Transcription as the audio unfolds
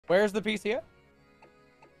Where's the PC at?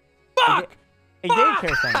 Fuck! A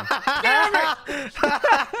daycare center.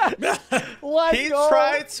 Let's He go.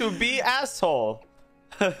 tried to be asshole.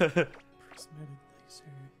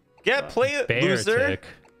 Get play, loser. Tick.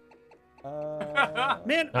 Man, I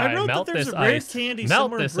Alright, wrote that melt there's this a rare ice. candy Melt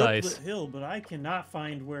somewhere in this Brooklet ice. Hill, but I cannot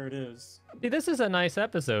find where it is. See, this is a nice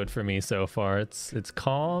episode for me so far. It's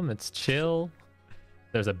calm, it's chill.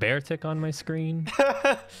 There's a bear tick on my screen.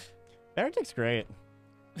 Beartick's great.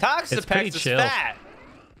 It's pretty Toxapex is chill. fat.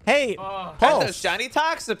 Hey, That's Pulse. shiny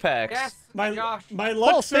Toxapex. Yes, My gosh. my Pulse,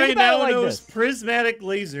 Lux think right about it now like knows this. prismatic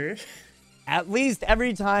laser. At least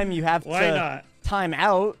every time you have Why to not? time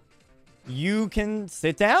out, you can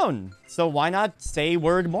sit down. So why not say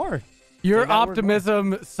word more? Your Say that word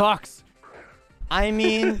optimism sucks. I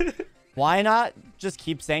mean, why not just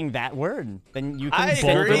keep saying that word? Then you can I sit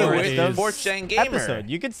for agree the Boulder rest is- of Fortune Gamer. episode.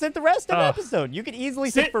 You could sit the rest of episode. You could easily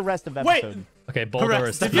sit Sit- for rest of Wait. episode. Okay, Boulder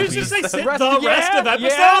is Did you just say sit Rest- the rest of yeah,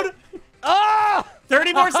 episode? Ah!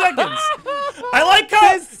 30 more seconds. I like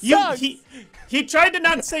how This sucks. he tried to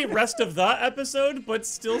not say rest of the episode, but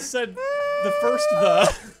still said the first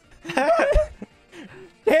the.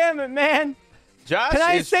 Damn it, man. Josh Can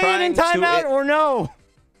I is say it in trying to timeout or no?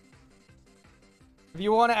 If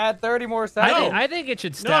you want to add 30 more I seconds, think, I think it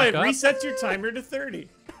should No, stack it up. resets your timer to 30.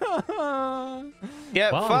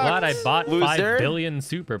 Get Well, fucked, I'm glad I bought loser. 5 billion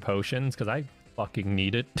super potions because I fucking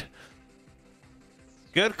need it.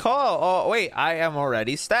 Good call. Oh, wait. I am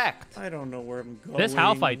already stacked. I don't know where I'm going. This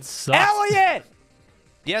How fight sucks. Elliot!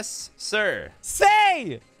 Yes, sir.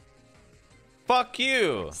 Say! Fuck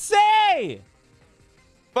you. Say!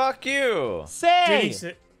 Fuck you. Say! Did he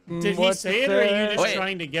say, did he what say to it, or are say? you just Wait.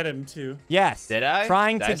 trying to get him to? Yes. Did I?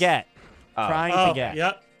 Trying to That's- get. Oh. Trying Oh, to get.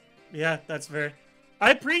 yep. Yeah, that's fair.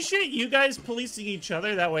 I appreciate you guys policing each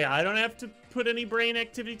other. That way I don't have to put any brain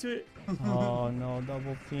activity to it. Oh no,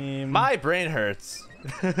 double team. My brain hurts.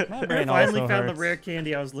 My I brain finally also found hurts. the rare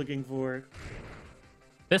candy I was looking for.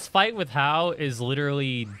 This fight with How is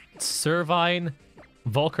literally Servine,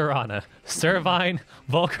 Volcarona. Servine,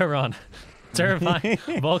 Volcarona. Servine,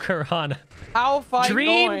 Volcarona. how fight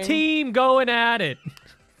Dream going? team going at it.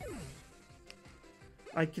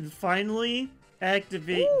 I can finally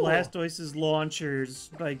activate Blastoise's launchers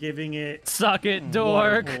by giving it Suck it,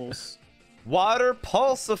 water dork. pulse. Water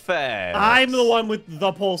pulse effect. I'm the one with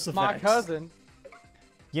the pulse effects. My cousin.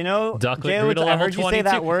 You know, Ducklet Jay, grew to I level heard you 22. say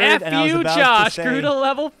that word, F and I was you, about Josh, to say, grew to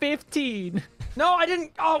level 15. No, I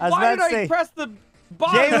didn't. Oh, I was why about did to I say, press the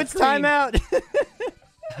bottom Jay, it's screen? timeout.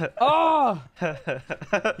 Oh,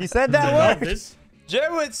 You said that No, word. this,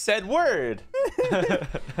 Jared said word.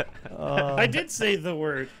 I did say the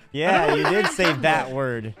word. Yeah, you did say that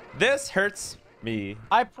word. This hurts me.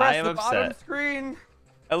 I pressed am the bottom upset. screen.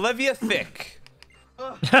 Olivia Thick.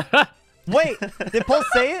 Wait, did Pulse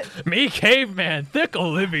say it? Me, caveman, thick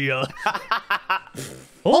Olivia.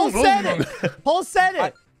 Pulse said it. Pulse said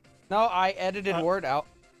it. No, I edited word out.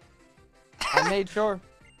 I made sure.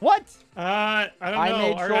 What? I don't I know.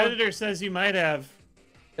 made Our sure- editor says you might have.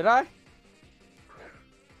 Did I?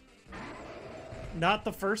 Not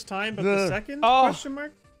the first time, but the second? Oh. Question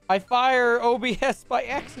mark? I fire OBS by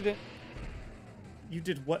accident. You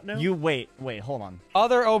did what now? You wait, hold on.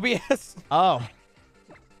 Other OBS. Oh,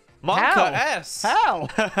 Monka How? S. how?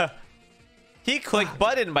 He clicked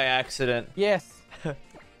button by accident. Yes.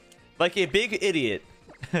 Like a big idiot.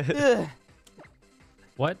 Ugh.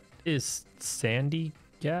 What is Sandy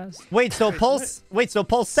gas? Wait, so Pulse. Wait, so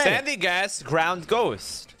Pulse said it. Sandy Gas Ground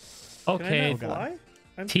Ghost. Can I Okay, not fly?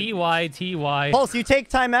 I'm TY. Pulse, you take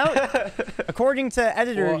time out. According to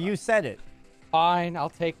editor, Well- you said it. Fine, I'll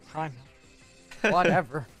take time.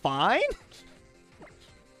 Whatever. Fine.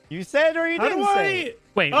 You said or you How didn't do say. I?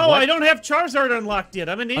 Wait, Oh, what? I don't have Charizard unlocked yet.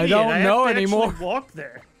 I'm an idiot. don't have know to actually anymore. walk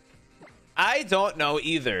there. I don't know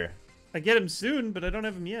either. I get him soon, but I don't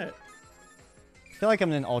have him yet. I feel like I'm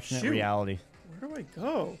in an alternate Shoot. reality. Where do I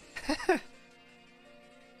go?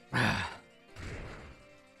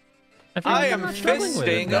 feel I like am I'm struggling with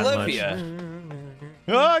it fisting that much. Olivia.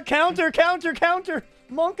 Counter.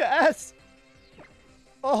 Monka S.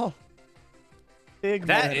 Oh. Big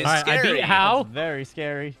That man. is All right, I scary. beat How. Very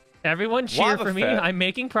scary. Everyone cheer Lava for me. Fett. I'm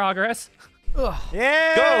making progress.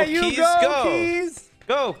 Yeah, Go, you Keys, go, go. Keys.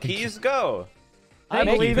 Go, Keys, go. I Thank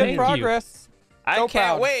believe you, in thank Good you. progress. I So can't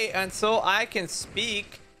proud. wait until I can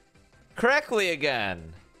speak correctly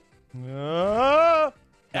again. Oh.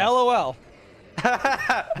 LOL.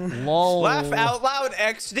 Lol. Laugh out loud,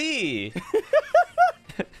 XD.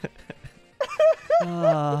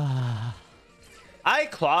 I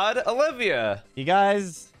clawed Olivia. You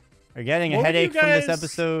guys are getting a What would you headache from this guys-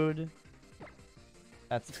 episode.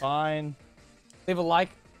 That's fine. Leave a like.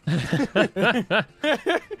 Oh,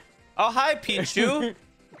 hi, Pichu.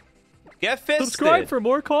 Get fisted. Subscribe for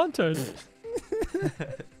more content.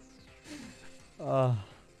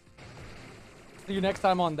 See you next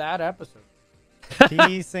time on that episode.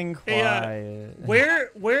 Peace and Hey,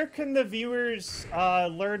 quiet. where can the viewers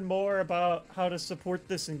learn more about how to support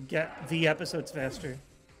this and get the episodes faster?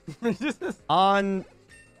 On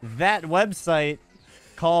that website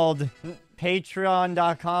called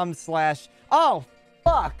patreon.com/ Oh,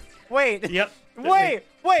 fuck. Wait. Yep. Wait.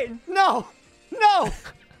 No. No.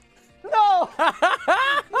 No. No.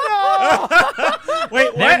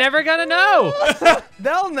 Wait, They're what? never gonna know.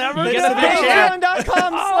 They'll never You get get a the big chat.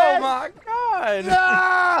 patreon.com/ Oh my god.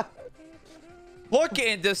 Ah! Look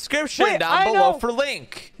in description Wait, down I below know. for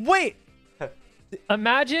link. Wait.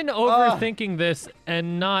 Imagine overthinking this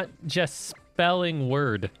and not just spelling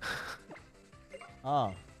word.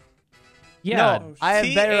 Oh. Yeah. No, I have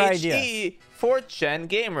a better idea. THE 4th Gen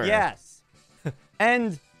Gamer. Yes.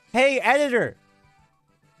 And hey, editor,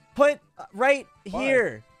 put right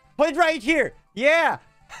here. Put right here. Yeah.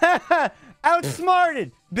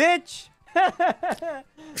 Outsmarted, bitch.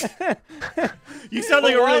 You sound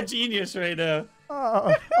like a real What? genius right now.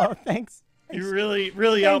 Oh, thanks. You really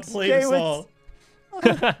Thanks, outplayed us Jaywitz. all.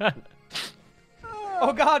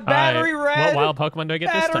 Oh god, battery All right, red. What wild Pokemon do I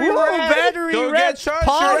get this Battery time? Ooh, red. battery Go red. get charged,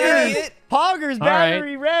 you Poggers. idiot. Poggers, All right.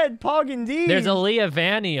 battery red. Pog indeed. There's a Leah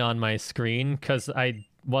Vanny on my screen because I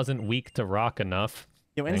wasn't weak to rock enough.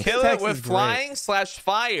 Yo, Thanks. Kill Text it is with great.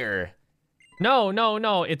 flying/fire.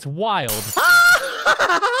 No, it's wild.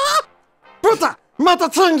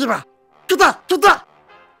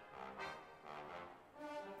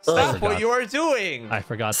 Stop what you are doing. I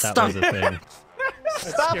forgot that was a thing.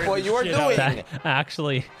 Stop what you are Shit out of doing. me. That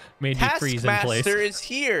actually made me freeze in place. Taskmaster is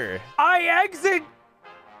here. I exit.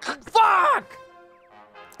 Fuck.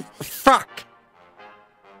 Fuck!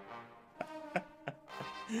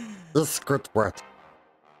 This good word.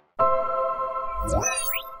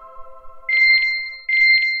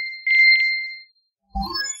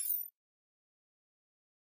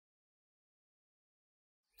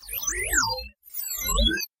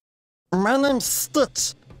 My name's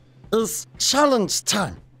Stitch. It's challenge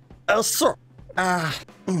time.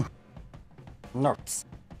 Notes.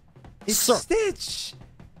 It's So- Stitch.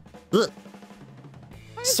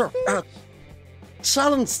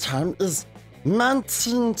 Challenge time is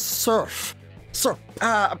mountain surf. So,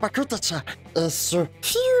 Bakutacha is to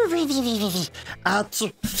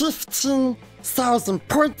 15,000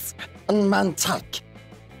 points on Mantike.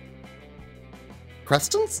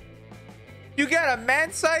 Questions? You got a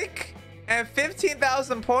Manpsych and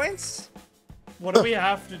 15,000 points? What do we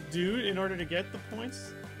have to do in order to get the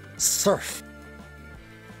points? Surf.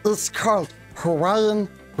 It's called Hawaiian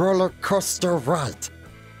roller coaster ride.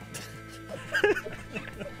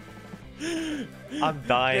 I'm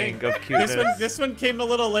dying of This one came a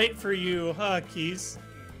little late for you, huh, Keys?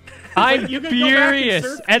 I'm you can go back and furious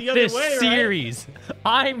surf at the other this way, right? series.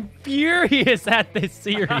 I'm furious at this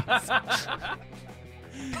series.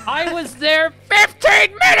 I was there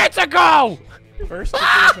 15 minutes ago! First, to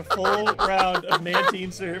finish a full round of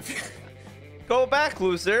Mantine Surf. Go back,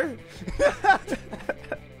 loser.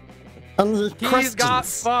 Any He's got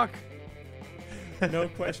questions? fuck. No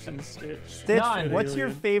questions, Stitch. Stitch, None. what's your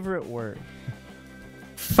Alien. favorite word?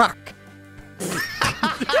 Fuck.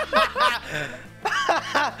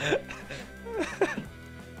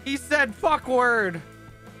 He said fuck word.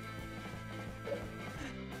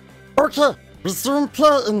 Okay, resume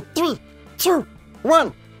play in 3, 2,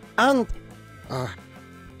 1, and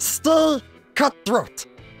stay cutthroat.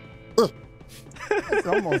 That's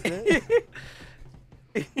almost it.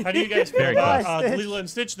 How do you guys feel Very about close. Stitch. Lilo and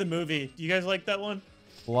Stitch, the movie? Do you guys like that one?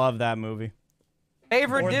 Love that movie.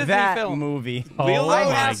 Favorite Or Disney That film. movie. Oh Lilo my and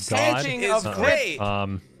god. Stitch is of great.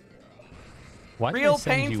 Why did Real they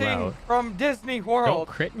send you painting out? from Disney Don't World.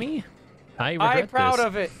 crit me? I regret I'm proud this.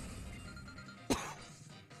 of it.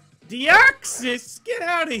 Deoxys, get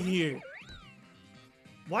out of here!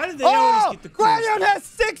 Why do they always get the cool Gladion stuff? has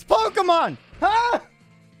 6 Pokemon! Huh?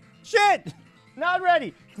 Shit! Not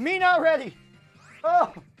ready. Me not ready.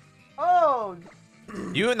 Oh.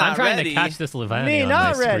 You I'm not trying ready. to catch this Levani Me on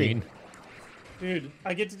not my ready. screen. Dude,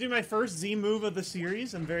 I get to do my first Z move of the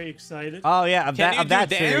series. I'm very excited. Oh yeah, of Can that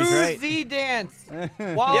you do series, Do right? Z dance.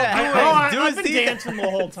 While Yeah. doing- I've been Z- dancing the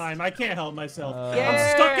whole time. I can't help myself. I'm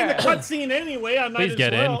Yeah. stuck in the cutscene anyway. I might Please as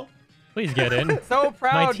get in. well. Please get in. So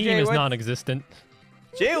proud, My team is Jaywitz. non-existent.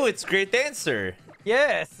 Jaywitz, great dancer.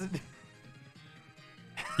 Yes.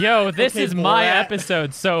 Yo, this Okay, is my Borat.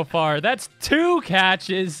 episode so far. That's 2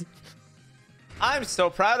 catches. I'm so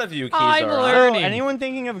proud of you, I'm Kizar. learning. Oh, anyone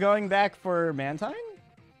thinking of going back for Mantine?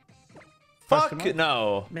 Fuck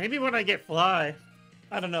no. Maybe when I get fly.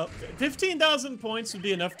 I don't know. 15,000 points would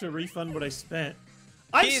be enough to refund what I spent.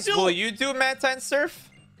 Keys, will you do Mantine Surf?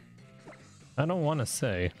 I don't want to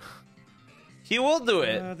say. He will do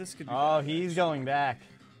it. This could be Oh, bad, he's actually. going back.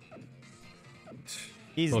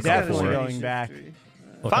 He's Look definitely for it. going back.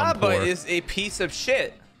 Look, I'm Faba poor. is a piece of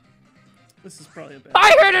shit. This is probably a bad.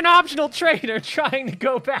 I heard an optional trader trying to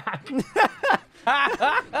go back.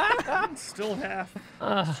 I'm still half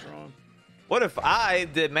strong. What if I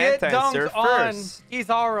did Get Mantine dunked Surf on first?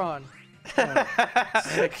 Kizaron.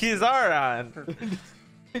 Kizaron.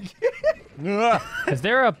 Is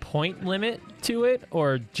there a point limit to it,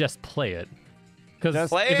 or just play it? Because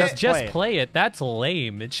Just play if it. it's just Play it. play it, that's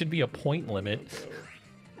lame. It should be a point limit.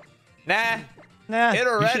 Nah, Nah. it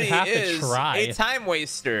already have to is try. a time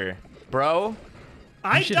waster, bro.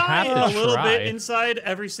 I should die have a to little try. bit inside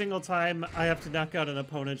every single time I have to knock out an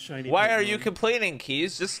opponent's shiny. Why are Pokemon. you complaining,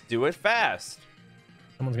 Keys? Just do it fast.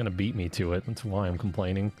 Someone's gonna beat me to it. That's why I'm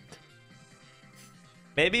complaining.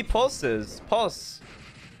 Maybe Pulses. Pulse.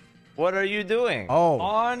 What are you doing? Oh.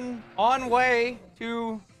 On way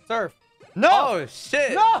to surf. No! Oh,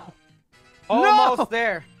 shit. No! Almost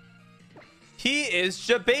there. He is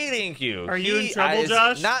debating you. Are you in He trouble, is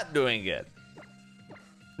Josh? not doing it.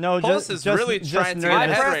 No, Pulse just is really trying to get I ahead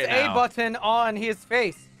nervous. pressed right A now. button on his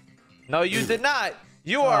face. No, you did not.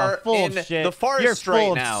 You are full in of shit. the forest You're full right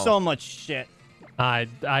of now. so much shit. I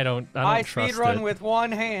don't I trust speed run it. with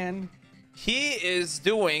one hand. He is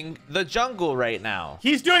doing the jungle right now.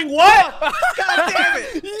 He's doing what? God damn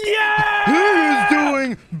it! He is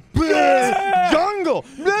doing bad jungle.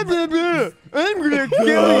 Blah, blah, blah. I'm gonna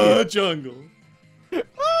kill you. Jungle.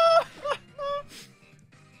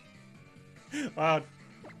 Wow.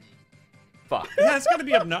 Fuck. Yeah, it's gonna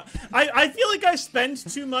be obnoxious. I feel like I spend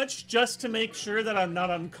too much just to make sure that I'm not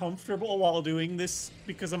uncomfortable while doing this,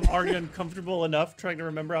 because I'm already uncomfortable enough trying to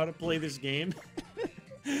remember how to play this game.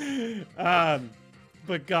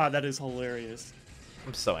 But God, that is hilarious.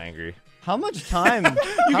 I'm so angry. How much time? You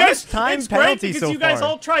how guys, much time it's great penalty because so you guys far?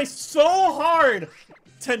 all try so hard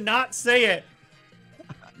to not say it.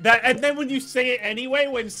 And then when you say it anyway,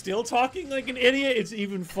 when still talking like an idiot, it's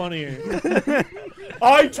even funnier.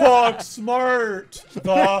 I talk smart.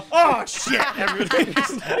 Oh shit! Everybody.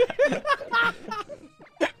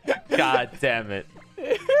 God damn it.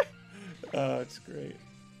 Oh, it's great.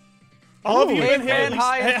 All of you Ooh, been hit. man, At least,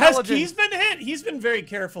 high has intelligence. Keys been hit? He's been very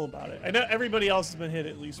careful about it. I know everybody else has been hit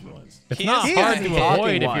at least once. It's He not is hard talking to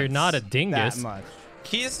avoid if once. you're not a That dingus. much.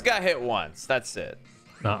 Keys got hit once. That's it.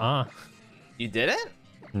 Uh-uh. You didn't?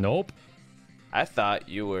 Nope. I thought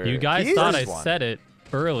you were. You guys Keys thought I is one. said it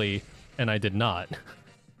early, and I did not.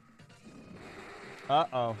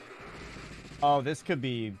 Uh-oh. Oh, this could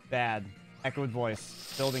be bad. Echoed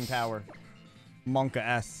voice. Building power. Monka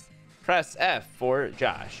S. Press F for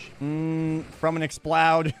Josh. From an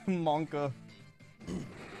explode. Monka.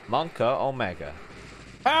 Monka Omega.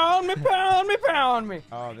 Pound me, pound me, pound me.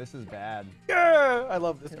 Oh, this is bad. Yeah, I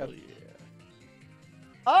love this guy. Hell yeah.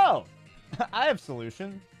 Oh! I have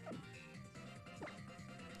solution.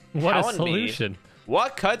 What a Telling me. solution.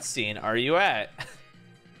 What cutscene are you at?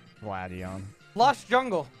 Gladion. Lush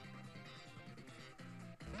jungle.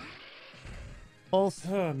 Pulse.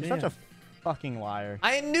 Oh, You're man. such a fucking liar.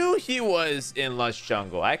 I knew he was in Lush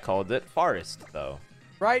Jungle. I called it Forest, though.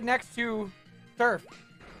 Right next to surf.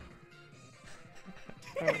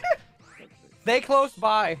 They close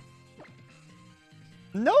by.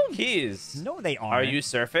 No. Keys. No, they aren't. Are you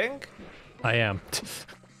surfing? I am.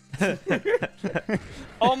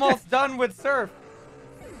 Almost done with surf.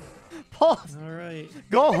 Pulse. All right.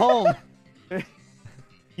 Go home.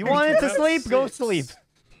 You wanted to About sleep? Go 6. sleep.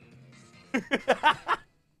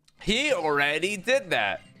 He already did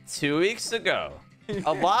that 2 weeks ago.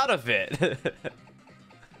 A lot of it.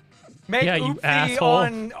 Make Yeah, you oopsie asshole.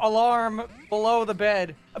 on alarm below the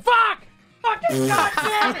bed. Fuck! Fucking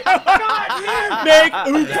goddamn it! Goddamn Make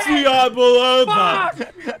oopsie on below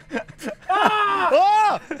the.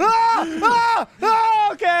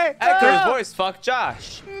 Okay. Echo's voice, fuck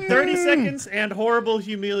Josh. 30 seconds and horrible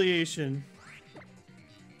humiliation.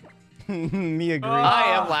 Me agree.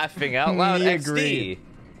 I am laughing out loud. Me XD.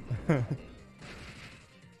 agree.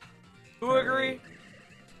 Who agree?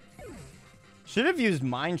 Should have used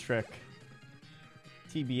Mind Trick.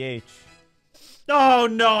 TBH. Oh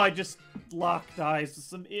no, I just locked eyes with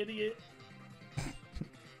some idiot.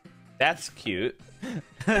 That's cute.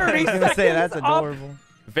 30 I was gonna say that's seconds up. adorable.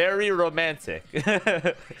 Very romantic.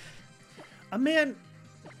 Man,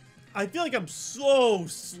 I feel like I'm so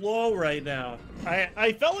slow right now.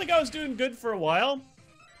 I felt like I was doing good for a while.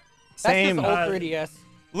 That's Same. just Ultra DS.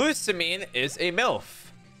 Lusamine is a MILF.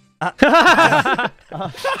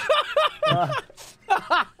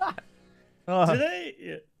 Do they?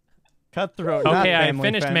 Yeah. Cutthroat. not Okay, I family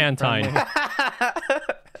finished friendly. Mantine.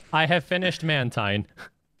 I have finished Mantine.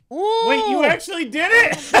 Wait, you actually did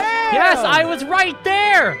it? Yes, I was right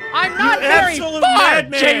there. I'm not You very absolute far,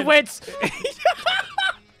 madman. Jay-Wits.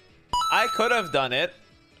 I could have done it,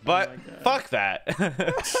 but fuck that.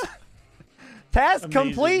 Task Amazing.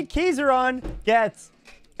 complete. Keyzeron gets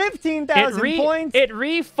 15,000 points It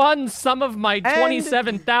refunds some of my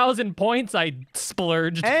 27,000 points I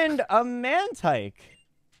splurged. and a Mantike.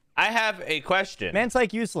 I have a question.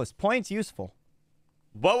 Mantike useless. Points useful.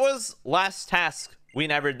 What was last task we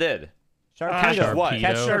never did? Sharpedo. what?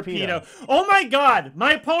 Catch Sharpedo. Sharpedo. Oh my god,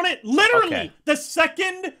 my opponent, literally, Okay. the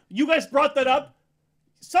second you guys brought that up,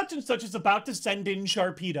 such and such is about to send in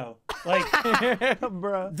Sharpedo. Like,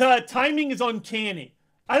 Bruh. the timing is uncanny.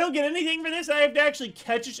 I don't get anything for this. I have to actually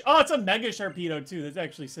catch it. Oh, it's a Mega Sharpedo, too. That's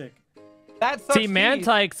actually sick. That's so See,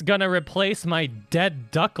 Mantike's gonna replace my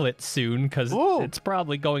dead ducklet soon, because Ooh. it's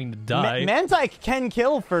probably going to die. Mantike can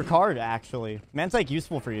kill for card, actually. Mantike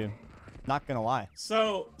useful for you. Not gonna lie.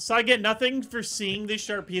 So I get nothing for seeing this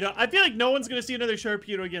Sharpedo. I feel like no one's going to see another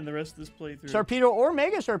Sharpedo again the rest of this playthrough. Sharpedo or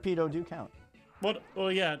Mega Sharpedo do count.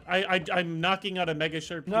 Well, yeah. I'm knocking out a Mega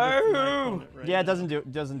Sharpedo. No! for my opponent right Yeah, it now.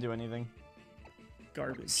 doesn't do anything.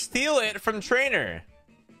 Garbage. Steal it from Trainer.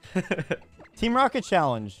 Team Rocket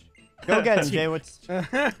Challenge. Go get him, Jay. What's Oh,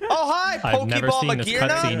 hi, I've never Pokeball seen this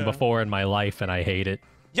cutscene Magirna. before in my life, and I hate it.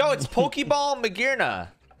 Yo, it's Pokeball Magirna.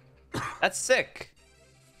 That's sick.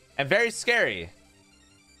 And very scary.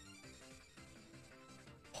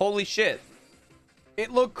 Holy shit.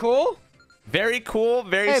 It looked cool. Very cool,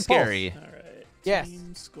 very Hey, scary. All right. Yes.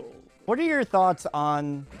 Team Skull. What are your thoughts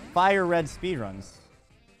on Fire Red speedruns?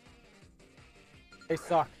 They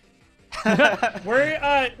suck. Where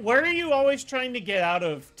are you always trying to get out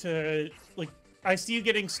of to, like, I see you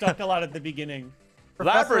getting stuck a lot at the beginning.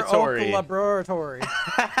 Professor Laboratory. Oak Laboratory.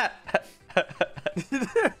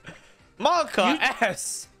 Monka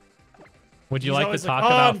S. Would you He's like to always talk oh,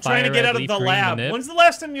 about I'm trying to Fire get Red out of Leaf the Green lab. Manip? When's the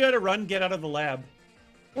last time you had to run get out of the lab?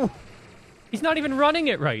 He's not even running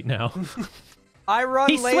it right now. I run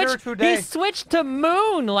He later switched. today. He switched to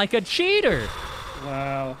Moon like a cheater.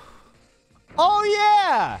 Wow. Oh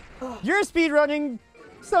yeah! You're speedrunning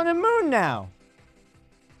Sun and Moon now.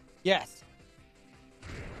 Yes.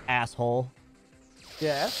 Asshole.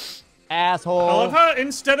 Yes. Asshole. I love how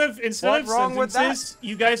instead of What's wrong with sentences,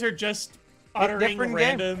 you guys are just uttering different game.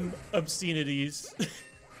 random obscenities.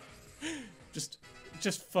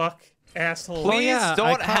 just fuck asshole. Please yeah, I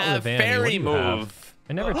don't caught have Levani. fairy What do you have? move.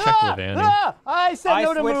 I never checked Ah! Levani. Ah! I said I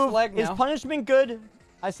no to switched move. leg Is now. punishment good?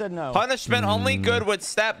 I said no. Punishment only good with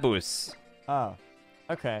stat boosts. Oh.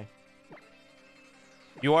 Okay.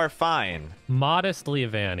 You are fine. Modestly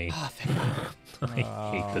Vanny. I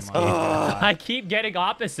hate this game. I keep getting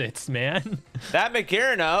opposites, man. That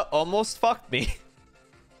Magirna almost fucked me.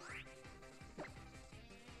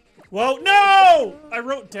 Whoa, no! I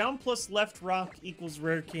wrote down plus left rock equals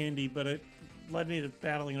rare candy, but it led me to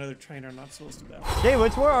battling another trainer I'm not supposed to battle. Jay,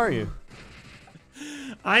 where are you?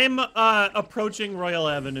 I am approaching Royal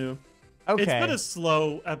Avenue. Okay. It's been a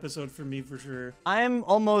slow episode for me for sure. I'm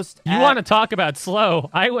almost You want to talk about slow?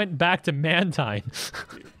 I went back to Mantine.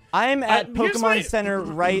 I'm at here's Pokemon my- Center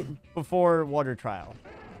right before Water Trial.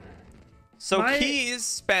 So My- Keys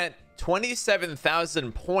spent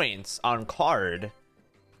 27,000 points on card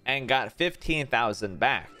and got 15,000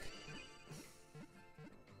 back.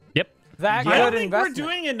 Yep. That I don't good think we're investment.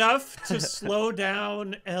 doing enough to slow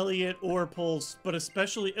down Elliot or Pulse, but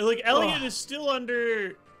especially like Elliot is still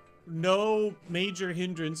under no major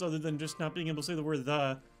hindrance other than just not being able to say the word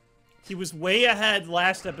the. He was way ahead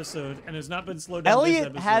last episode and has not been slowed down this Elliot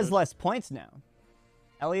episode. has less points now.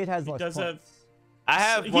 Elliot has less does points. I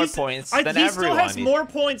have more He's- points he than still everyone. has more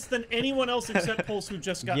points than anyone else except Pulse, who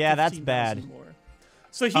just got Yeah, that's 15,000 bad. more.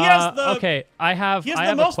 So he has the Okay, I have he has I the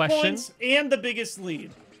have a most question. points and the biggest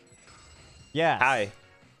lead. Yes. Hi.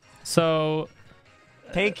 So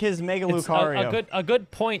Take his Mega it's Lucario. a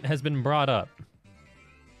good point has been brought up.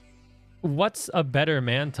 What's a better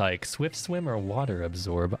Mantike, Swift Swim or Water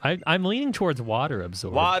Absorb? I'm leaning towards Water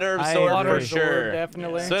Absorb. Water I absorb agree. for Absorb, sure.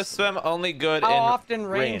 definitely. Swift swim only good How in often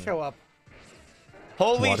rain show up?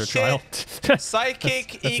 Holy Water shit. trial.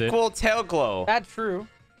 Psychic That's it. equal tail glow. That's true.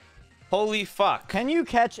 Holy fuck. Can you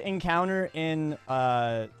catch Encounter in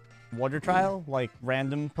Water Trial, like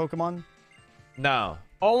random Pokemon? No.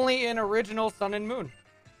 Only in original Sun and Moon.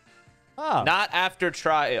 Oh. Not after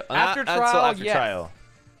trial. After Not until trial, after yes. trial.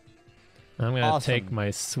 I'm gonna Awesome. take my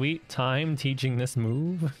sweet time teaching this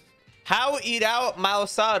move. How eat out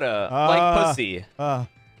Mausada like pussy?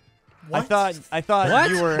 I thought What?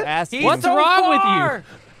 you were asking. He's What's so wrong with you? far.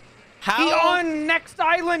 How? He on next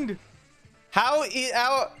island. How eat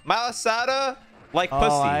out Malasada like Oh,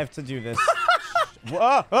 pussy? I have to do this.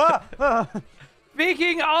 Whoa,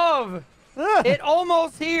 Speaking of, it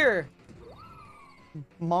almost here.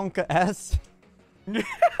 Monka S.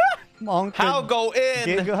 Monka. How go in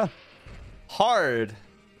Giga. hard?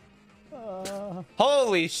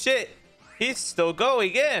 Holy shit! He's still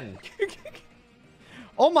going in.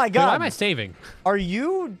 Oh my Wait, why god. am I saving? Are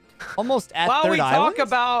you almost at While third we island? talk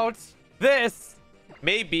about this,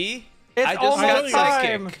 Maybe. It's I just almost got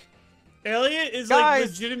time. psychic. Elliot is Guys. like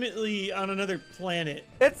legitimately on another planet.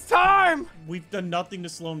 it's time. We've done nothing to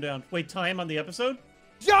slow him down. Wait, time on the episode?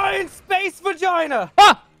 Giant space vagina.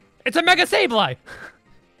 Ah! It's a Mega Sableye!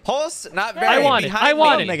 Pulse, not very I want it. behind I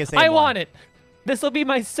want me. it. Mega I Sableye. want it. This will be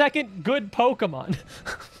my second good Pokemon.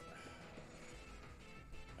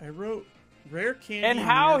 I wrote rare candy. And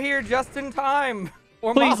how near- here just in time?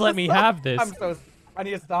 Or Please Mama let me stop. have this. I'm so. I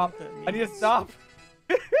need to stop. I need to stop.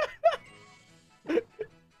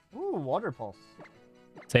 Ooh, water pulse.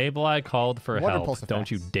 Sableye called for Water help. pulse Don't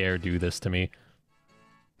you effects. dare do this to me.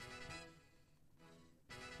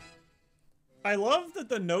 I love that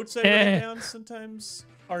the notes I Eh. write down sometimes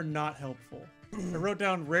are not helpful. I wrote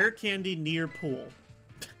down rare candy near pool.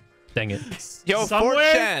 Dang it. Yo, Somewhere-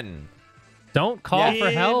 4chan. Don't call for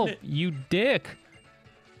In- help, you dick.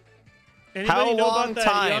 Anybody How know long about that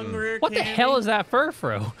time? young rare What the candy? hell is that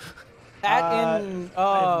Furfro? At in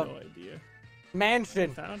I have no idea.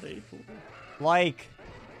 mansion. Found a pool. Like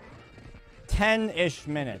 10-ish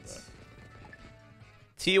minutes.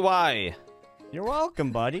 TY. You're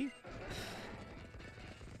welcome, buddy.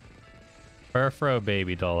 Furfro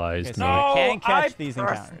baby doll eyes. Okay, so me. I can't catch I these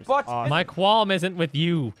press encounters. button. My qualm isn't with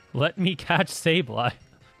you. Let me catch Sableye.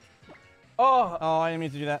 Oh, Oh, I didn't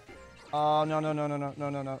mean to do that. Oh, no, no, no, no, no, no,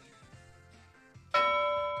 no, no.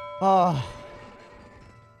 Oh.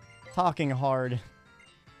 Talking hard.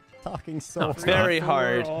 Talking so No, hard. it's Very For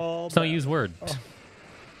hard. all Just don't bad. use word.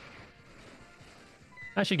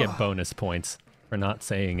 I should get bonus points for not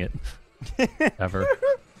saying it. Ever.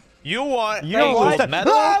 You want You a know what? gold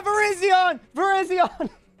medal? Ah, Virizion! Virizion!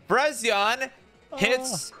 Brazion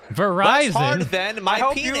hits less hard Verizon. than my I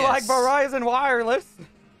hope penis. you like Verizon Wireless.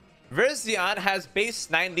 Brazion has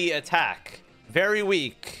base 90 attack. Very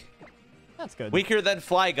weak. That's good. Weaker than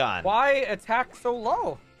Flygon. Why attack so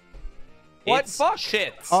low? What It's fuck?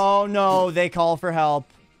 shit. Oh no, they call for help.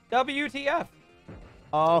 WTF?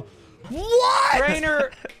 Oh. What? Trainer,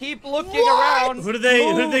 keep looking What? around. Who do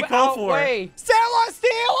they call for? Outweigh.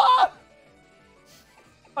 Celesteela!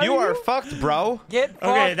 You are fucked, bro. Get fucked.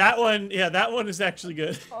 Okay, that one, yeah, that one is actually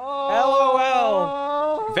good.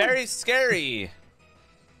 Oh. Very scary.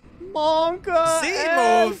 Monka. Z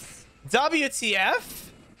S. move. WTF?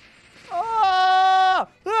 Ah!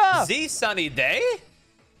 Ah! Z sunny day?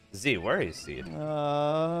 Z, where is Z?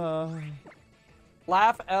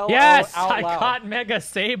 Laugh L Yes, out I loud. got Mega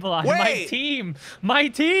Sableye. My Wait. team. My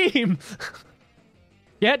team.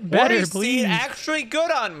 Get What better, is Z please. actually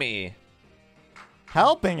good on me?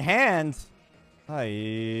 Helping hand.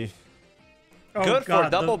 Aye. Oh, Good God, for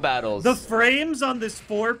double battles. The frames on this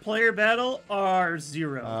 4-player battle are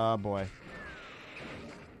 0. Oh boy.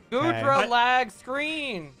 Gudra Okay. lag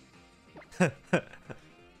screen.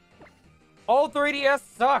 Old 3DS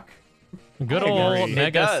suck. Good I old agree. It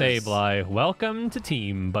Mega does. Sableye. Welcome to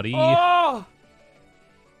team, buddy. Oh!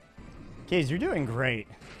 Keys, you're doing great.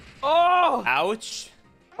 Oh! Ouch.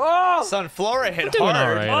 Oh! Sunflora hit Doing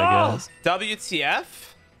hard. alright, I Oh. guess. WTF?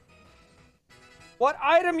 What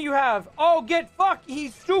item you have? Oh, get fucked.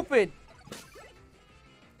 He's stupid.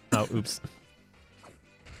 Oh, oops.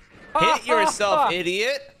 Hit yourself,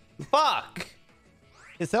 idiot. Fuck.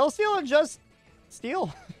 Is Celesteela just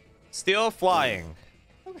steel? Still flying.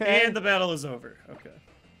 Okay. And the battle is over. Okay.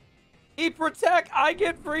 He protect. I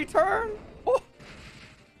get free turn. Oh,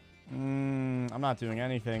 I'm not doing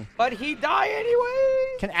anything. but he die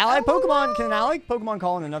anyway. Can ally Pokemon? Can an ally Pokemon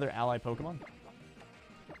call in another ally Pokemon?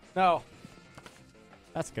 No.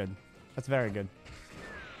 That's good. That's very good.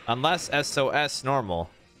 Unless SOS normal.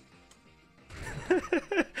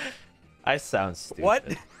 I sound stupid. What?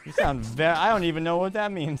 You sound very. I don't even know what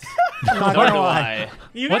that means. I'm not Nor gonna do lie. I.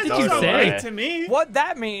 You What guys did you sound say? right to me. What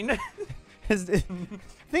that mean? I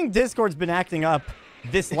think Discord's been acting up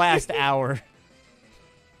this last hour.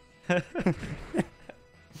 What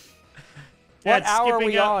Dad's hour are skipping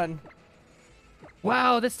we up. on?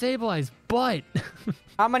 Wow, this Sableye's butt.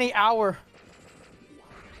 How many hour?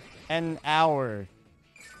 An hour.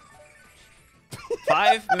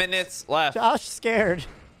 5 minutes left. Josh scared.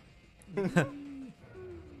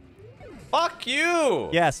 Fuck you.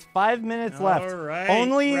 Yes, 5 minutes left. All right.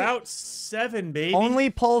 Only Route 7, baby. Only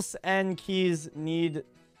Pulse and Keys need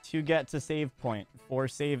to get to save point for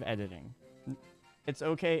save editing. It's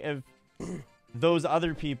okay if those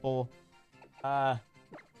other people are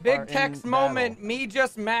Big in text battle. moment. Me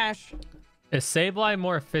just mash. Is Sableye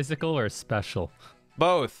more physical or special?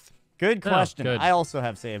 Both. Good question. good. I also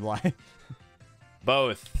have Sableye.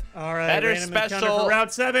 Both. All right. Better random encounter special for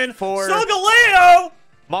Route 7. for- Solgaleo!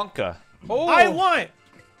 Monka. Oh, I want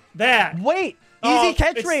that. Wait, Oh, easy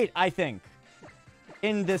catch it's- rate, I think,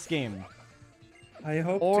 in this game. I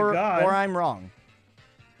hope Or to God. I'm wrong.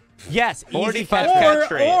 Yes, easy 45 catch rate.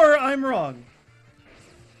 catch rate. Or I'm wrong.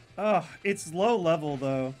 Oh, it's low level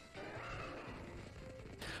though.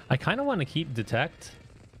 I kind of want to keep Detect.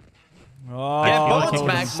 Oh, Get feel like Bone it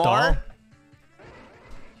would Smack stall. more.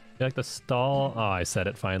 You like the stall? Oh, I said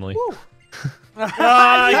it finally.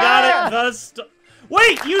 I got it.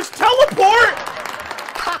 Wait, use teleport!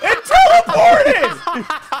 It teleported!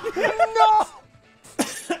 No!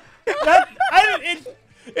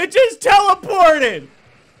 It just teleported!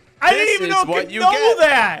 I This didn't even is know it what could you know get.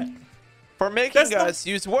 that! For making That's the- us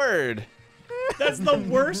use word. That's the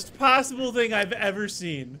worst possible thing I've ever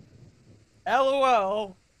seen.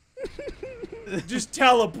 LOL. Just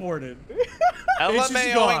teleported. just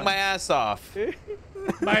LMAOing gone. my ass off.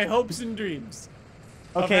 My hopes and dreams.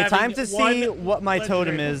 of Okay, having time to see one what my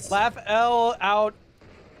totem legendary- is. Laugh L out.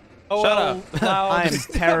 Oh, Shut up. I am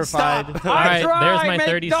terrified. Stop. All right, there's my make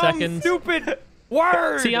 30 dumb, seconds. Stupid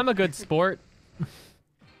word. See, I'm a good sport.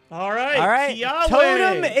 All right, All right, Kiawe.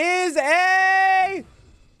 totem is a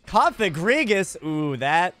Cutthroat. Ooh,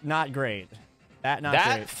 that not great. That not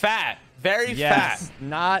That great. fat. Very Yes, fat.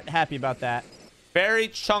 not happy about that. Very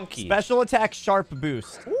chunky. Special attack sharp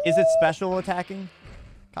boost. Is it special attacking?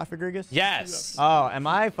 Cutthroat? Yes. Oh, am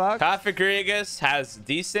I fucked? Cutthroat has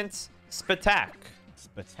decent spatak.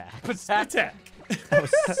 Spatak. Attack. That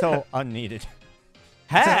was so unneeded.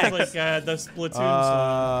 Sounds Hex! like the Splatoon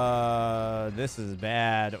song. This is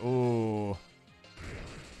bad. Ooh.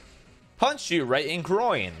 Punch you right in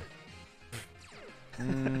groin.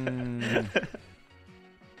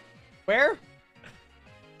 Where?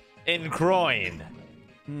 In groin.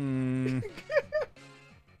 Hmm.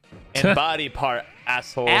 In body part,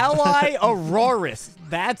 asshole. Ally Auroras.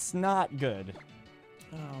 That's not good.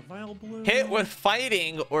 Oh, Vile Blue. Hit with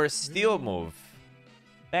fighting or steel move.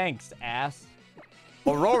 Thanks, ass.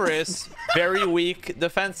 Auroras, very weak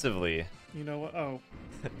defensively. You know what? Oh.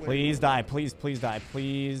 Wait, Please die. Please, please die.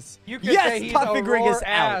 Please. You could Yes, say he's Cutthroat a roar is out.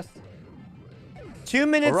 ass. 2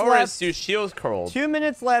 minutes Auroras left. do shield curl. 2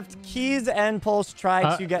 minutes left. Keys and Pulse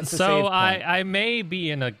try to get to save So point. I may be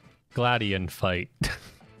in a Gladian fight.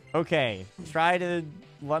 Okay. Try to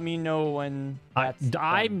let me know when that's done.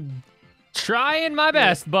 I'm trying my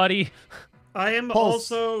best, buddy. I am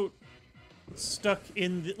Pulse. also stuck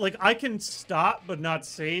in the, like I can stop but not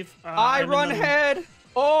save. I I'm in run the- head.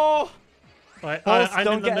 Oh, But Pulse, I'm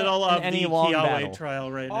don't in the get middle in of any the long Kiawe battle.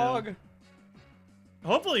 trial right now. hog.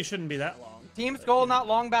 Hopefully it shouldn't be that long. Team Skull, not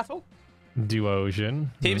long battle. Duosion.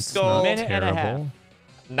 Team That's Skull. not Minute and a half. terrible.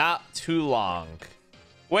 Not too long.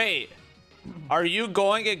 Wait, are you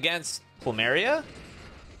going against Plumeria?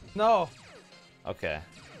 No. Okay.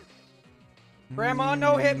 Grandma,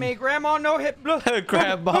 no hit me. Grandma, no hit. Blah,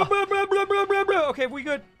 Grandma. Blah, blah, blah, blah, blah, blah. Okay, we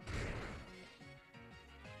good.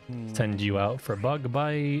 Send you out for bug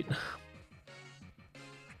bite.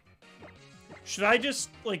 Should I just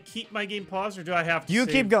like keep my game paused or do I have to? You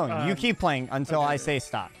save, keep going. You keep playing until okay, I okay. say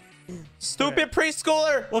stop. Stupid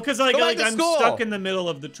preschooler. Well, because Go back to I'm school. stuck in the middle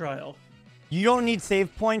of the trial. You don't need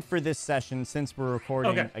save point for this session since we're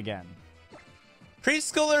recording Okay. again.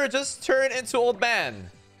 Preschooler just turned into old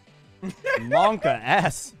man. Monka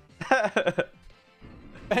S.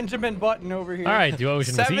 Benjamin Button over here. All right, Duosion was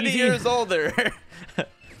 70 easy. years older.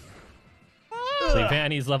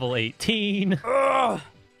 Vanny's level 18.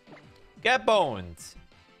 Get boned.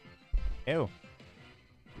 Ew.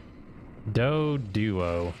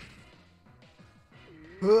 Duo.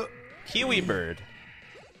 Kiwi bird.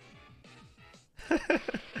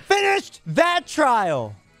 Finished that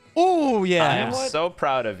trial. Ooh, I yeah. am so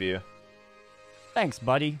proud of you. Thanks,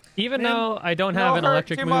 buddy. Even Man, though I don't no have an hurt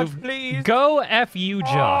electric too move, much, please. go F you,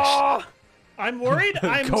 Josh. Oh, I'm worried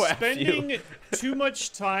I'm Go F spending too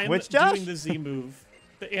much time Which Josh? doing the Z move.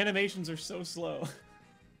 The animations are so slow.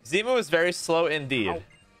 Zimu is very slow indeed.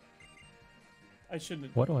 I shouldn't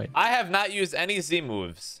have. What do I... I have not used any Z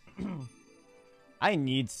moves. I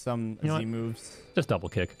need some You know Z what? moves. Just double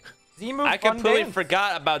kick. Z-move I fun completely game.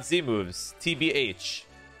 forgot about Z moves. TBH.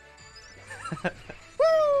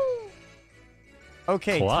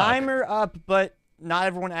 Okay, Clock. timer up, but not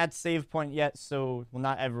everyone at save point yet, so well,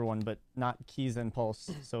 not everyone, but not Keys and Pulse.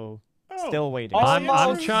 So still waiting. I'm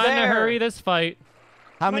Almost trying to there. hurry this fight.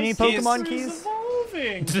 How many Pokemon Keys?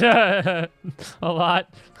 Keys? Evolving. A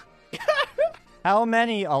lot. How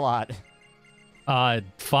many? A lot.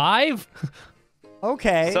 5?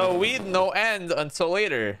 Okay. So we no end until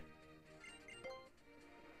later.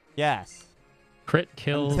 Yes. Crit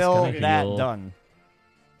kills. Until gonna that heal. done.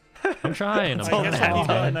 I'm trying. I'm I guess trying. we'll be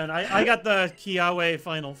done then. I got the Kiawe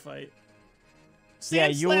final fight. Yeah,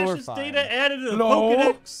 Sand you're Slash's fine. data added to the No.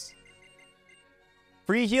 Pokedex.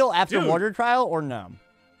 Free heal after Dude. water trial or no?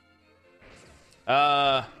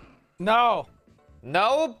 No.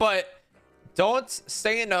 No, but don't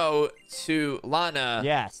say no to Lana.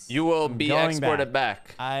 Yes. You will I'm be going exported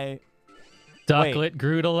back. Ducklet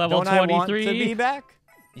grew to level Don't I want 23. to be back?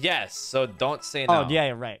 Yes, so don't say no. Oh,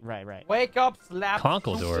 yeah, right. Wake up, slap.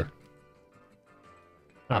 Conkeldurr.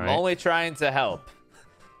 I'm only trying to help.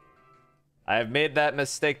 I've made that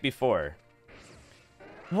mistake before.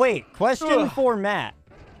 Wait, question for Matt.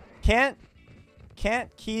 Can't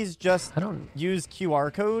Keys just I don't. use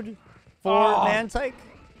QR code for Mantyke?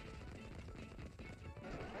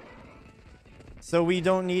 So we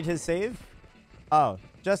don't need his save? Oh,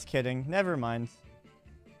 just kidding. Never mind.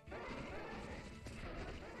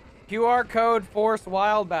 QR code force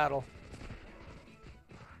wild battle.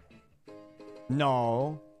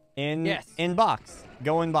 No. Yes. In box.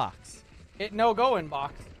 Go in box. It no go in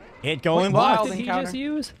box. Hit go in What box. What did he encounter. just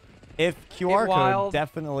use? If QR code, wild.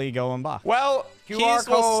 definitely go in box. Well, QR Keys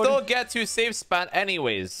will code. still get to save spot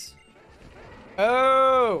anyways.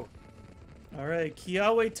 Oh. All right,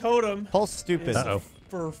 Kiawe Totem Pulse stupid. is Uh-oh.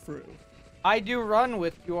 Furfru. I do run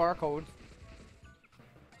with QR codes.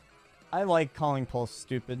 I like calling Pulse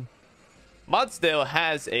stupid. Mudsdale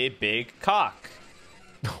has a big cock.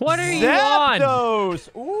 What are you on? Zapdos!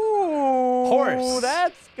 Ooh! Horse.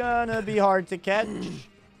 That's gonna be hard to catch.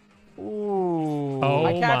 Ooh. Oh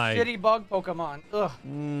I catch my. shitty bug Pokemon. Ugh.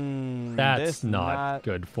 That's this not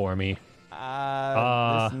good for me.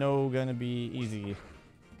 This no gonna be easy.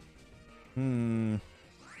 Glad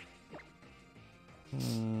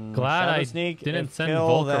Shadow I Sneak, didn't if send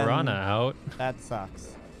kill, then Volcarona out. That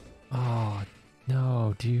sucks. Oh,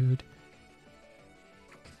 no, dude.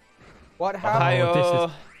 What happened?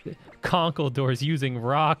 Hi-yo. This is Conkeldurr's using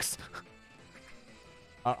rocks.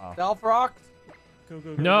 Uh-oh. Self rock? Go.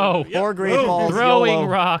 No. Yep. 4 great Boom. balls. Throwing YOLO.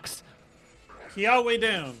 rocks. Kiawe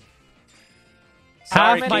down.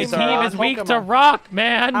 How Half many my more team is weak to Pokemon? rock,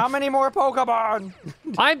 man. How many more Pokemon?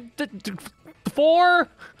 I'm 4.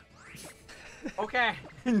 Okay.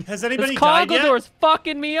 Has This anybody died yet? Conkeldur's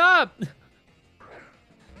fucking me up.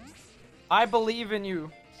 I believe in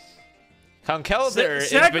you. Conkeldurr is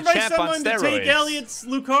the Sacrifice champ on someone to take steroids. Elliot's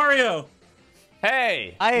Lucario.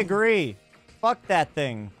 Hey, I agree. Fuck that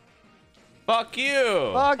thing. fuck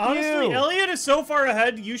you. Fuck Honestly, you. Elliot is so far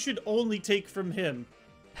ahead, you should only take from him.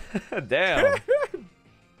 Damn.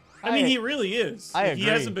 I mean, he really is. I He agree.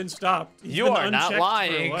 hasn't been stopped. He's You been are not unchecked for a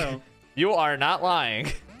lying. while. You are not lying.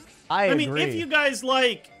 I I agree. mean, if you guys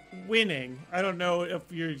like winning, I don't know if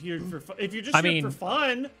you're here for if you're just I here mean, for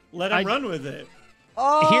fun, let him run with it.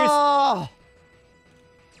 Oh!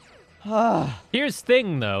 Here's the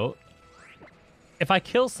thing, though. If I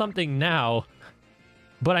kill something now,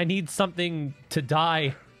 but I need something to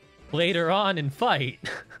die later on and fight.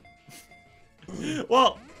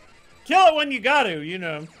 Well, kill it when you got to, you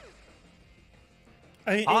know.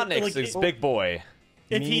 I mean, Onyx is big boy.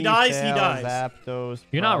 If he dies, he Metail, dies. Zapdos,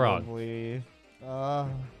 You're not wrong. probably.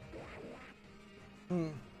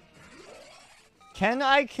 Can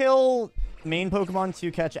I kill main Pokemon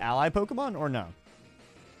to catch ally Pokemon or no?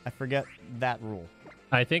 I forget that rule.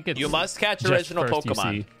 I think it's You must catch just original first you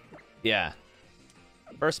Pokemon. see. Yeah.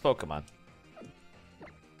 First Pokemon.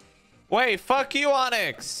 Wait, fuck you,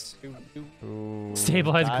 Onyx. Ooh,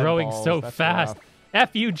 Stabilize dive growing balls, so that's fast. rough.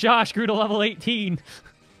 F you, Josh, grew to level 18.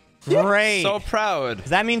 Great. So proud. Does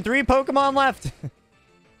that mean 3 Pokemon left?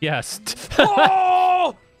 Yes.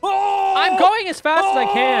 Oh! Oh! I'm going as fast as I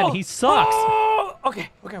can. He sucks. Oh! Okay,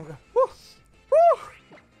 I'm going. Woo! Woo!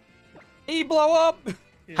 He blow up!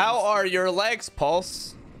 How are your legs,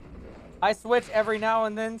 Pulse? I switch every now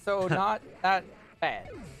and then, so not that bad.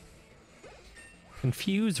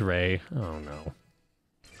 Confuse Ray. Oh, no.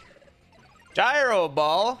 Gyro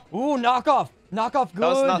Ball. Ooh, knockoff. Knockoff good. That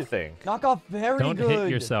was nothing. Knockoff very Don't good. hit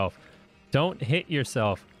yourself. Don't hit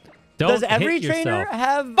yourself. Don't Does every hit trainer yourself.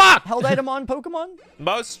 have Fuck! held item on Pokemon?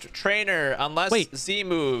 Most trainer, unless Wait. Z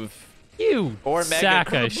move. You Or Mega sack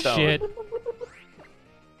of Crystone. shit.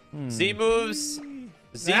 Z moves.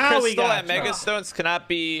 Z Now we Crystal got and Mega Stones cannot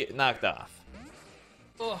be knocked off.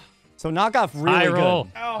 So knockoff really High roll.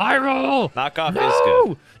 good. High roll. Knockoff is No!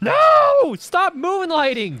 good. No! Stop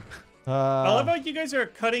moonlighting. I love how you guys are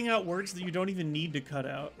cutting out words that you don't even need to cut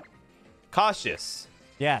out. Cautious.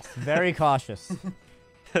 Yes, very cautious.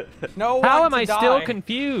 No How one am I to still die.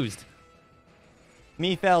 confused?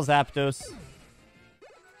 Me fails Zapdos.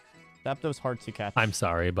 Zapdos hard to catch. I'm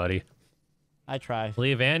sorry, buddy. I try.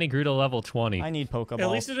 Leavanny grew to level 20. I need Pokeballs. At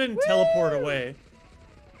least it didn't teleport away.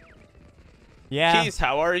 Yeah. Keys,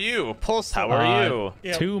 how are you? Pulse, how are you?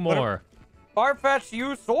 Yeah, Two what more. Farfetch,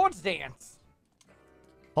 you swords dance.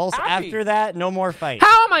 Pulse, Happy. after that, no more fight.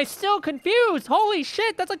 How am I still confused? Holy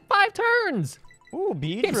shit, that's like 5 turns. Ooh,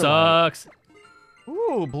 Game Beedrill. sucks.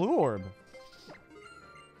 Ooh, Blue Orb.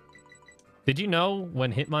 Did you know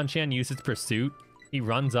when Hitmonchan uses Pursuit, he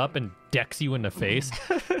runs up and decks you in the face?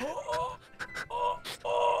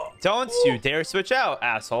 Don't you dare switch out,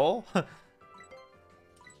 asshole.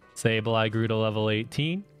 Sableye grew to level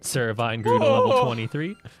 18. Servine grew to level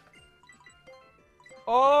 23.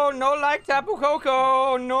 Oh, no like Tapu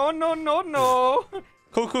Koko. No, no, no, no.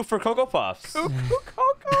 Cuckoo for Cocoa Puffs.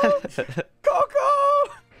 Coco.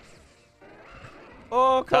 Coco.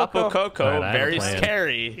 Oh, Tapu Coco. Coco, Alright, I have a very plan.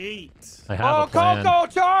 scary. 8. I have Oh, a plan. Coco,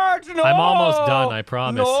 charge! No! I'm almost done, I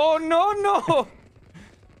promise. No, no, no.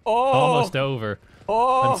 Oh. Almost over.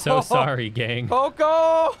 Oh. I'm so sorry, gang.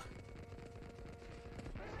 Coco.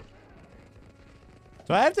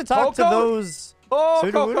 Do I have to talk to Coco? those? Oh,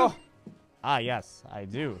 Sudowoodo? Coco. Ah, yes, I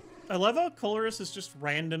do. I love how Colorus is just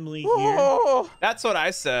randomly here. Oh. That's what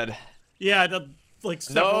I said. Yeah, like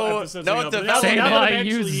several No- episodes no ago. but development. now that I'm Sableye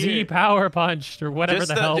use actually Z here- Power Punch or whatever Just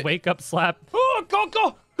the the- hell. Wake up slap. Oh,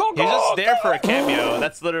 Coco. Coco. He's just there for a cameo.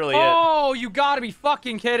 That's literally it. Oh, you gotta be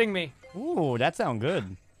fucking kidding me. Ooh, that sounds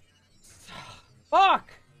good.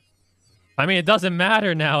 Fuck. I mean, it doesn't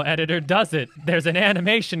matter now, editor, does it? There's an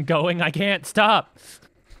animation going. I can't stop.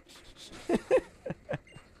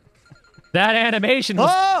 That animation was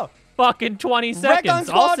Oh! fucking 20 seconds. Recon I'll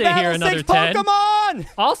Squad sit here battle another six 10. Pokemon!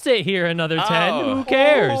 I'll sit here another 10. Oh. Who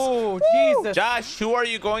cares? Oh, Jesus. Josh, who are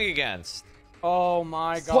you going against? Oh,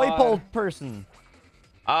 my God. Claypole person.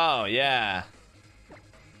 Oh, yeah.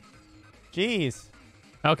 Jeez.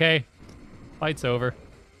 Okay. Fight's over.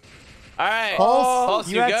 All right. Pulse, Pulse,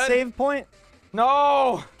 you you at good? save point?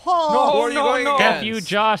 No. Pulse! No, Who are you no, going no. against? F you,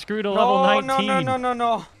 Josh, grew to No, level no, 19. no, no, no,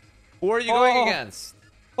 no. Who are you Oh. going against?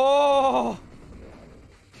 Oh.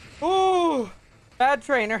 Ooh. Bad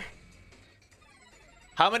trainer.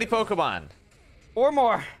 How many Pokemon? Or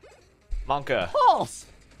more. Monka. Pulse!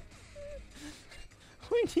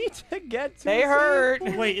 We need to get to They save hurt.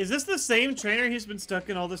 point. Wait, is this the same trainer he's been stuck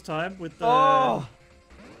in all this time with the? Oh.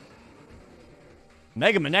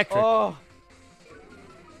 Mega Manectric. Oh.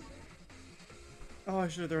 Oh, I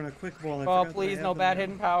should have thrown a quick ball. I Oh, forgot that I please, had no them bad now.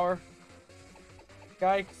 hidden power.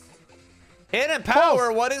 Yikes. Hidden Power,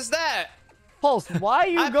 Pulse. what is that? Pulse, why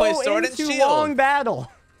you I play go Sword and into Shield. long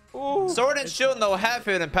battle? Ooh. Sword and Shield no have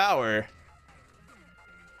Hidden Power.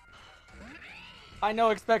 I know,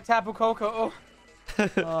 expect Tapu Koko.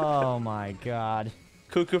 Oh my god.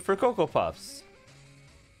 Cuckoo for Cocoa Puffs.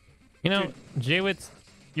 You know, Jaywitz,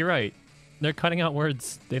 you're right. They're cutting out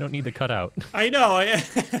words they don't need to cut out. I know.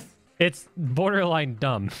 It's borderline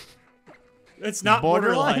dumb. It's not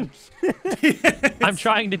borderline. I'm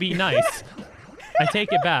trying to be nice. I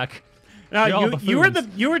take it back. No, You're all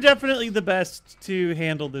you were definitely the best to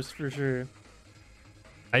handle this for sure.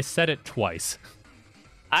 I said it twice.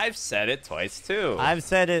 I've said it twice too. I've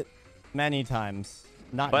said it many times.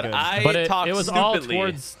 Not But good. I But talk it was stupidly.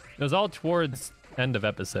 all towards end of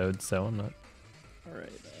episode, so I'm not. All right.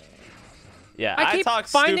 Yeah, I keep talk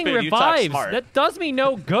finding stupid, you talk revives. smart. That does me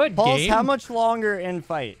no good, Pulse, game. how much longer in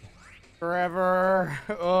fight? Forever.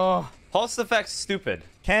 Oh. Pulse effect's stupid.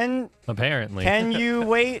 Can Apparently. you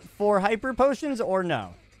wait for hyper potions or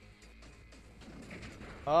no?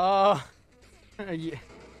 Yeah.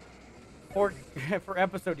 For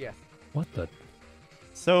episode, yes. What the?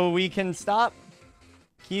 So we can stop.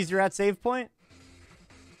 Keys, you're at save point.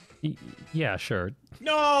 Yeah, sure.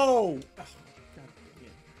 No. Oh, God.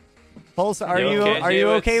 Pulse, are You you okay, are you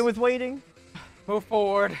Jaywitz? okay with waiting? Move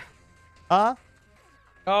forward. Huh?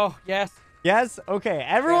 Oh, yes. Yes. Okay.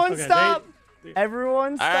 Everyone Okay, stop.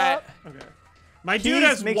 Everyone All stop. right. Okay. My Keys, dude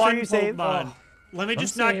has make sure one you save. Pokemon. Oh. Let me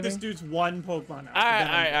just knock this dude's one Pokemon out. All right,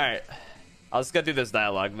 all right, all right. I'll just go do this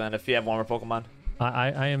dialogue then. If you have one more Pokemon.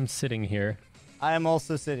 I am sitting here. I am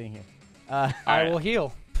also sitting here. I Alright. will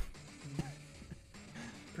heal.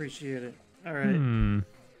 Appreciate it. All right. Hmm.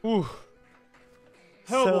 Oh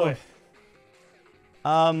So- boy.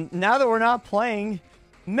 Now that we're not playing,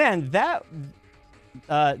 man, that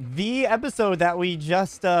the episode that we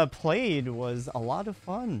just played was a lot of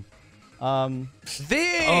fun. The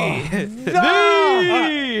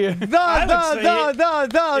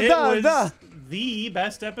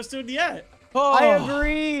best episode yet. I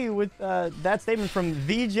agree with that statement from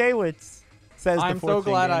the Jaywitz. Says I'm the so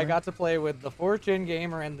glad I gamer. got to play with the 4chan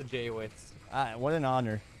gamer and the Jaywitz. What an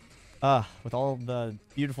honor. With all the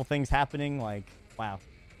beautiful things happening, like, wow.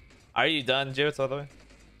 Are you done, Jewett, all the way?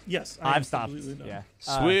 Yes, I've stopped. completely done. Yeah.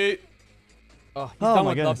 Sweet. Oh, he's Oh done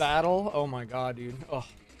my with goodness. the battle. Oh my god, dude. Oh.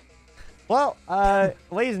 Well,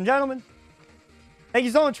 ladies and gentlemen, thank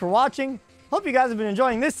you so much for watching. Hope you guys have been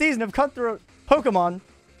enjoying this season of Cutthroat Pokemon.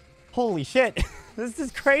 Holy shit. This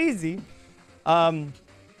is crazy. Thank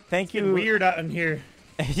you. It's weird out in here.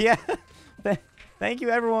 Yeah. Thank you,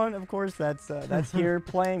 everyone. Of course, that's here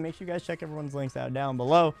playing. Make sure you guys check everyone's links out down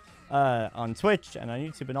below on Twitch and on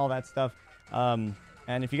YouTube and all that stuff. And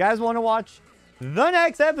if you guys want to watch the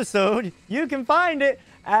next episode, you can find it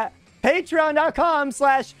at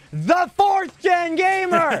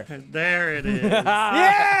patreon.com/the4thGenGamer. There it is.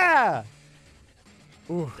 Yeah.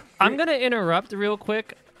 I'm gonna interrupt real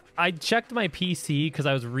quick. I checked my PC because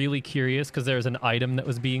I was really curious because there was an item that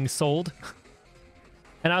was being sold.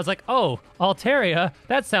 And I was like, oh, Altaria,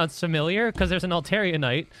 that sounds familiar because there's an Altaria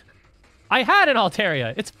Knight. I had an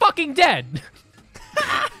Altaria. It's fucking dead.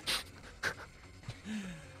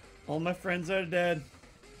 All my friends are dead.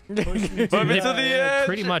 Put me to the edge.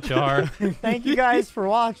 Pretty much are. Thank you guys for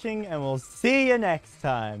watching, and we'll see you next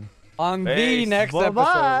time. On the Peace. next episode.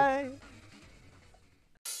 Bye-bye.